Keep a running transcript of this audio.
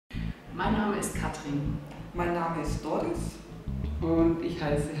Mein Name ist Katrin. Mein Name ist Doris. Und ich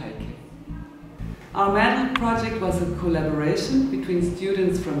heiße Heike. Our Mantle project was a collaboration between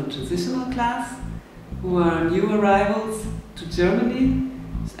students from a transitional class, who are new arrivals to Germany,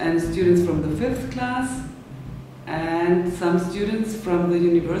 and students from the 5th class, and some students from the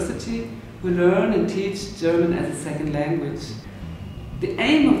university who learn and teach German as a second language. The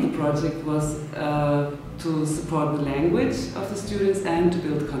aim of the project was to support the language of the students and to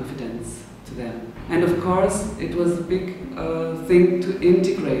build confidence to them. And of course, it was a big thing to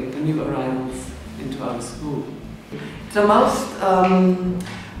integrate the new arrivals into our school. The most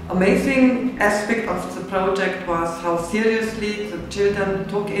amazing aspect of the project was how seriously the children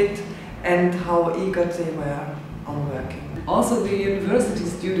took it and how eager they were on working. Also, the university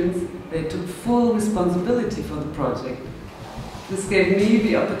students, they took full responsibility for the project. This gave me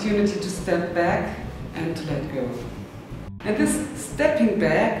the opportunity to step back and to let go. And this stepping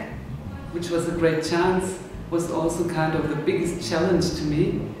back, which was a great chance, was also kind of the biggest challenge to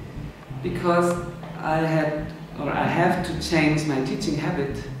me, because I have to change my teaching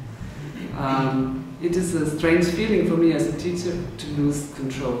habit. It is a strange feeling for me as a teacher to lose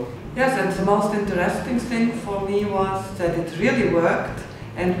control. Yes, and the most interesting thing for me was that it really worked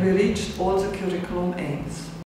and we reached all the curriculum aims.